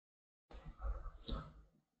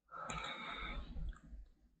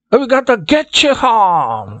We gotta get you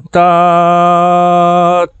home.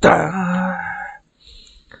 Da, da.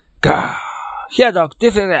 Gah. Here, Doc,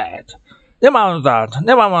 this is it. Never mind that.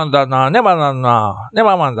 Never mind that. No, never mind that.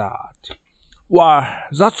 Never mind that. Why,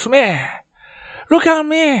 that's me. Look at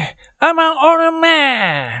me. I'm an old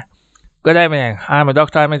man. Good evening. I'm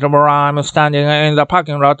Dr. Mitchell. I'm standing in the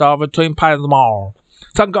parking lot of Twin Pines Mall.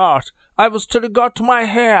 Thank God, I've still got my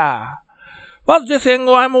hair. What's this thing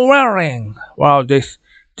I'm wearing? Well, this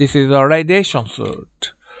is a radiation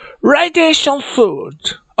suit. Radiation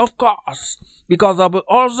suit, of course, because of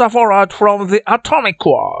all the fallout from the atomic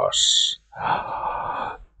wars.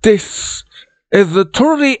 This is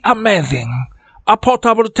truly amazing. A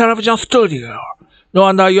portable television studio. No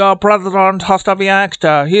wonder your president has to be an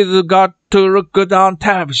actor. He's got to look good on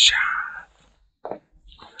television.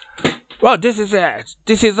 Well, this is it.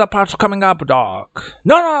 This is the part coming up, Doc.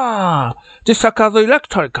 No. This sucker's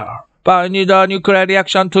electrical. But I need a nuclear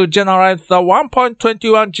reaction to generate the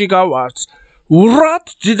 1.21 gigawatts.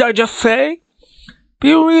 What did I just say?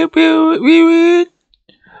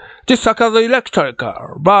 This sucker's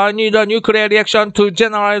electrical. But I need a nuclear reaction to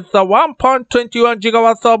generate the 1.21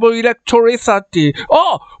 gigawatts of electricity.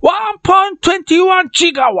 Oh, 1.21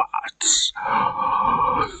 gigawatts!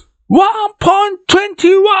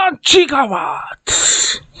 1.21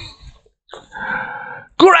 gigawatts!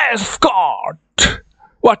 Great Scott!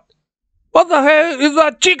 What the hell is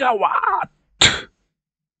a gigawatt?